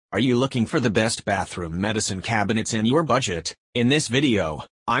Are you looking for the best bathroom medicine cabinets in your budget? In this video,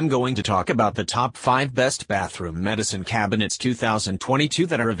 I'm going to talk about the top 5 best bathroom medicine cabinets 2022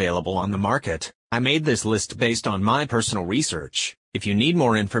 that are available on the market. I made this list based on my personal research. If you need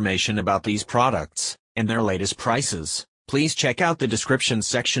more information about these products and their latest prices, please check out the description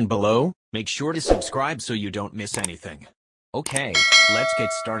section below. Make sure to subscribe so you don't miss anything. Okay, let's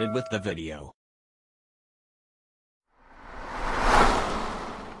get started with the video.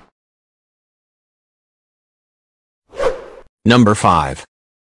 Number 5.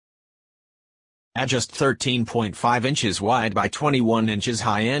 At just 13.5 inches wide by 21 inches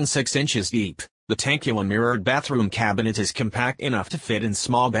high and 6 inches deep, the Tankula mirrored bathroom cabinet is compact enough to fit in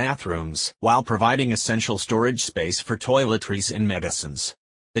small bathrooms while providing essential storage space for toiletries and medicines.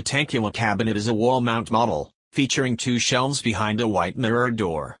 The Tankula cabinet is a wall-mount model, featuring 2 shelves behind a white mirrored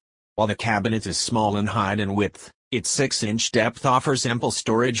door. While the cabinet is small in height and width, its 6-inch depth offers ample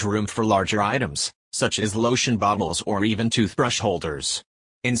storage room for larger items, such as lotion bottles or even toothbrush holders.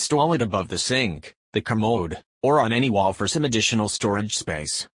 Install it above the sink, the commode, or on any wall for some additional storage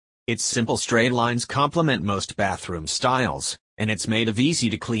space. Its simple straight lines complement most bathroom styles, and it's made of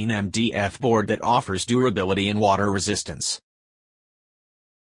easy-to-clean MDF board that offers durability and water resistance.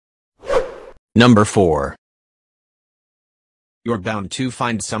 Number 4. You're bound to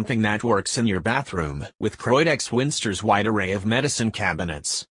find something that works in your bathroom with Kroidex Winster's wide array of medicine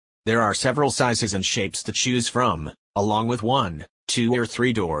cabinets. There are several sizes and shapes to choose from, along with 1, 2 or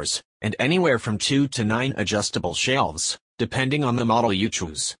 3 doors, and anywhere from 2 to 9 adjustable shelves, depending on the model you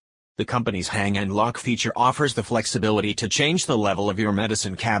choose. The company's hang and lock feature offers the flexibility to change the level of your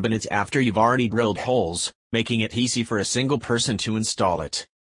medicine cabinet after you've already drilled holes, making it easy for a single person to install it.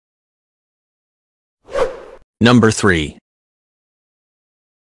 Number 3.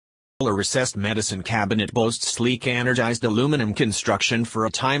 A recessed medicine cabinet boasts sleek energized aluminum construction for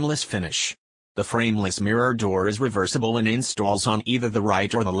a timeless finish. The frameless mirror door is reversible and installs on either the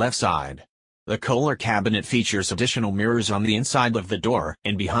right or the left side. The Kohler cabinet features additional mirrors on the inside of the door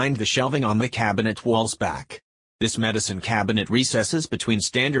and behind the shelving on the cabinet wall's back. This medicine cabinet recesses between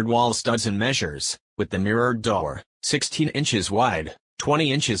standard wall studs and measures, with the mirrored door, 16 inches wide,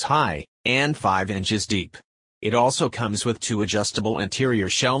 20 inches high, and 5 inches deep. It also comes with 2 adjustable interior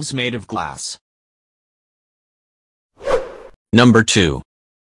shelves made of glass. Number 2.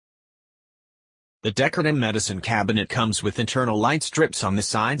 The Decoratum medicine cabinet comes with internal light strips on the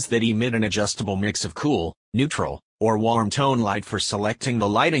sides that emit an adjustable mix of cool, neutral, or warm tone light for selecting the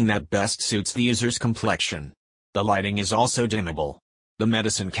lighting that best suits the user's complexion. The lighting is also dimmable. The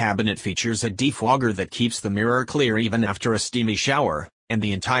medicine cabinet features a defogger that keeps the mirror clear even after a steamy shower, and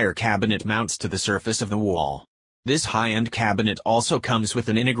the entire cabinet mounts to the surface of the wall. This high-end cabinet also comes with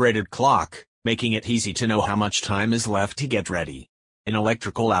an integrated clock, making it easy to know how much time is left to get ready. An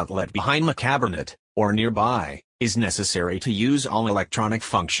electrical outlet behind the cabinet, or nearby, is necessary to use all electronic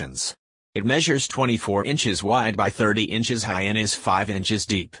functions. It measures 24 inches wide by 30 inches high and is 5 inches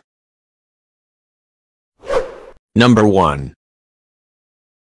deep. Number 1.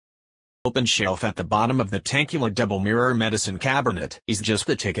 Open shelf at the bottom of the Tankula double mirror medicine cabinet is just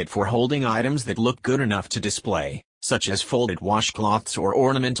the ticket for holding items that look good enough to display, such as folded washcloths or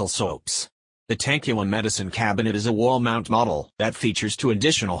ornamental soaps. The Tankula medicine cabinet is a wall-mount model that features 2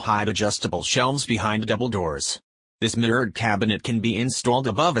 additional height adjustable shelves behind double doors. This mirrored cabinet can be installed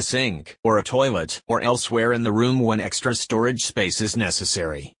above a sink or a toilet or elsewhere in the room when extra storage space is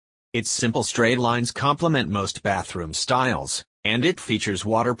necessary. Its simple straight lines complement most bathroom styles, and it features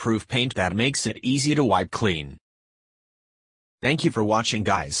waterproof paint that makes it easy to wipe clean. Thank you for watching,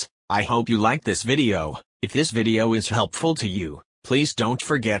 guys. I hope you liked this video. If this video is helpful to you, please don't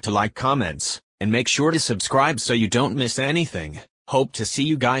forget to like, comments, and make sure to subscribe so you don't miss anything. Hope to see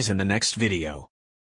you guys in the next video.